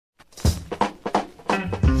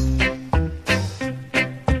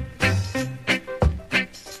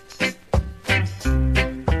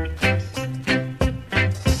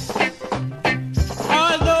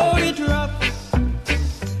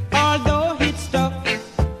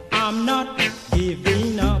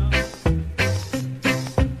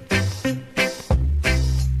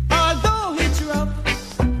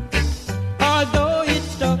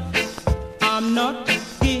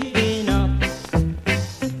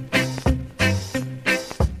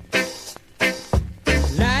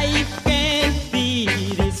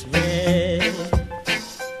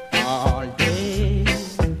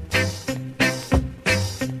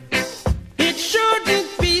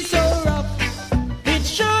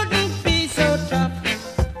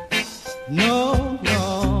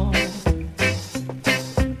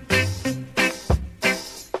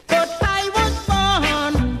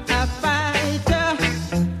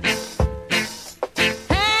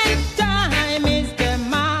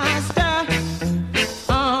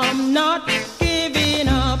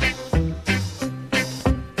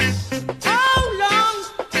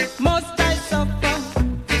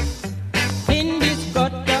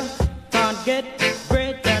get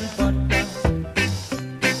bread and butter.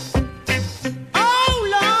 How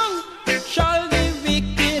long shall the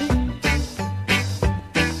wicked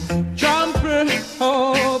trample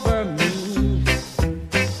over me?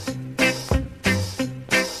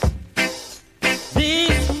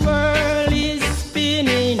 This world is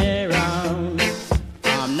spinning around.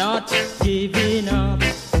 I'm not giving up.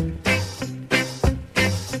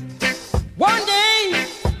 One day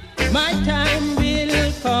my time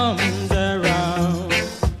will come around.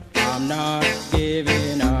 I'm not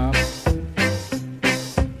giving up.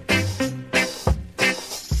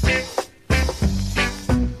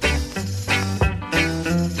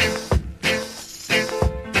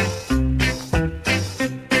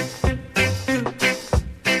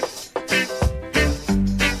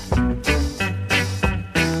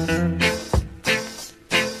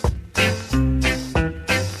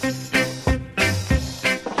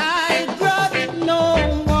 I brought no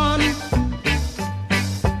one.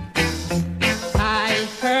 I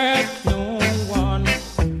hurt no one.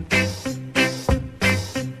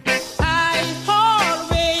 I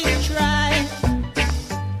always try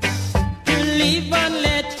to live and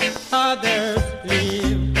let others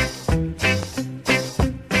live.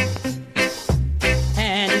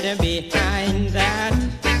 And behind that,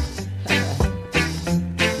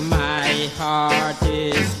 my heart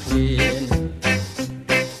is clean.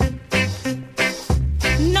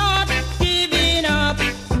 Not giving up.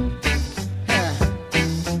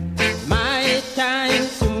 My time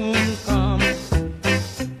soon comes.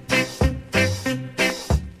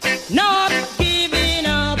 Not giving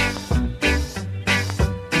up.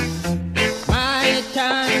 My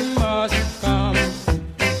time must come.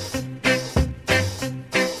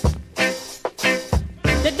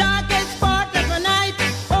 The darkest part of the night,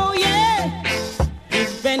 oh yeah,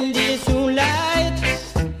 is when the sunlight.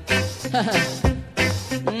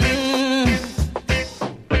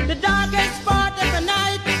 The darkest part of the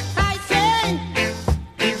night, I say,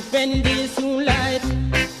 is when the sunlight.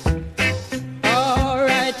 All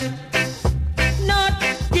right, not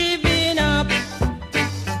giving up.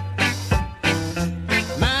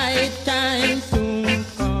 My time soon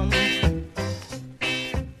comes.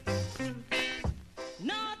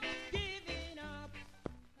 Not giving up.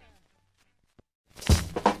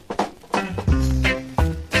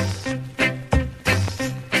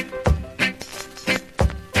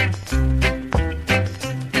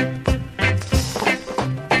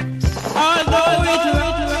 Although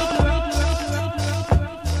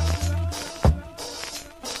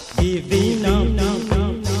giving up.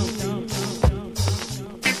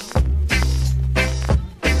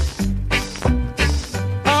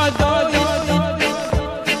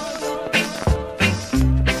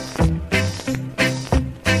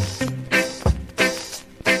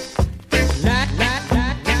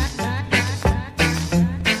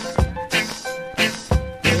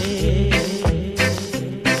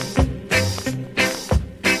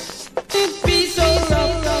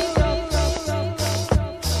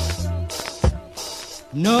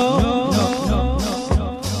 No, no, no, no,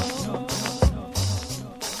 no.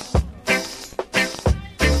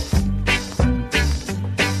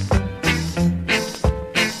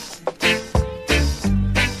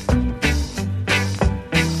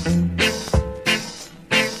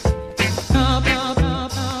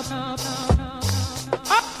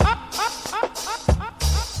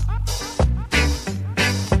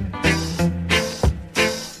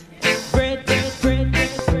 Bread, bread, bread,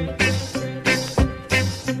 bread.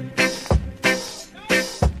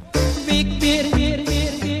 Big beer,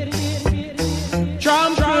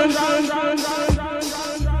 drum, drum, drum, drum, drum,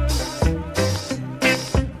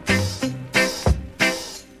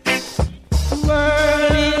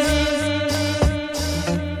 world is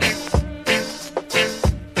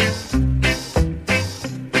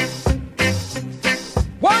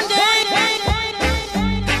one day.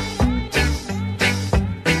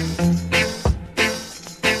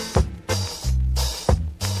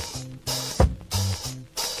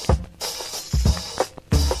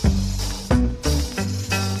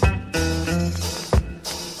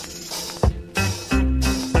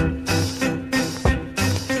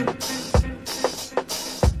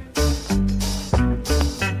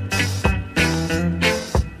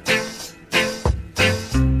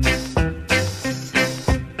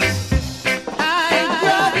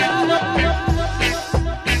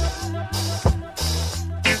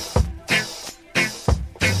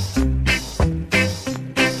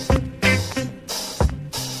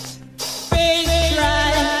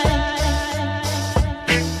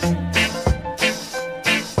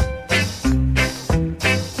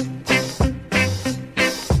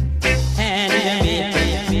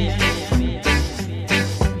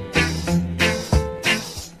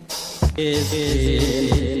 yes, yes.